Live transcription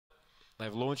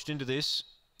They've launched into this.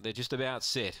 They're just about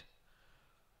set.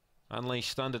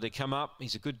 Unleash Thunder to come up.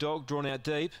 He's a good dog, drawn out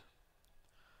deep.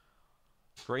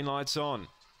 Green lights on.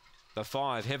 The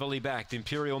 5 heavily backed.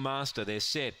 Imperial Master, they're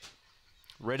set.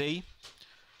 Ready.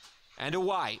 And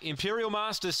away. Imperial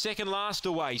Master second last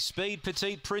away. Speed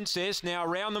Petite Princess. Now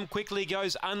around them quickly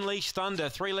goes Unleash Thunder.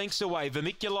 3 lengths away.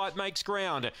 Vermiculite makes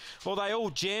ground. Well, they all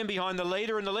jam behind the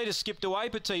leader, and the leader skipped away,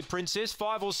 Petite Princess.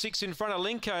 5 or 6 in front of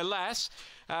Linko Lass.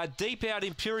 Deep out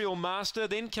Imperial Master.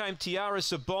 Then came Tiara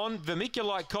Sabon.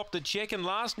 Vermiculite copped the check, and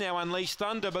last now Unleash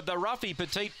Thunder. But the roughy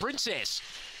Petite Princess,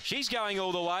 she's going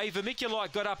all the way.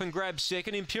 Vermiculite got up and grabbed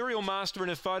second. Imperial Master in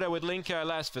a photo with Linko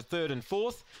Lass for third and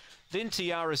fourth. Then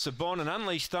Tiara Sabon, and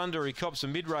Unleash Thunder, who cops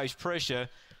some mid-race pressure,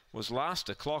 was last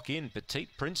to clock in.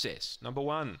 Petite Princess, number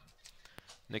 1.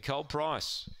 Nicole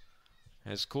Price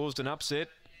has caused an upset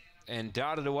and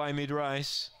darted away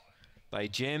mid-race. They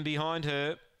jammed behind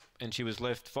her, and she was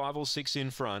left 5 or 6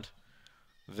 in front.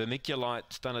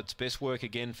 Vermiculite's done its best work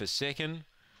again for second,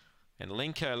 and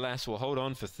Linko Lass will hold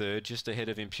on for third, just ahead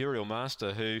of Imperial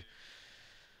Master, who...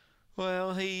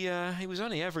 well, he was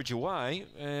only average away,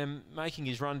 making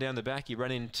his run down the back. He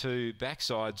ran into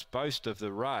backside's boast of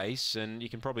the race, and you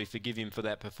can probably forgive him for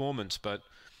that performance. But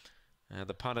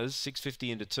the punters, 650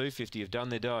 into 250, have done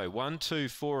their dough. 1, 2,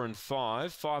 4 and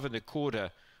 5, 5 1/4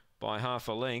 by half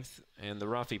a length, and the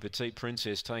roughy Petite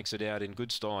Princess takes it out in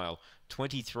good style.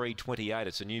 23.28.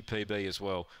 It's a new PB as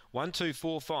well. 1, 2,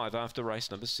 4, 5 after race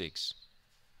number 6.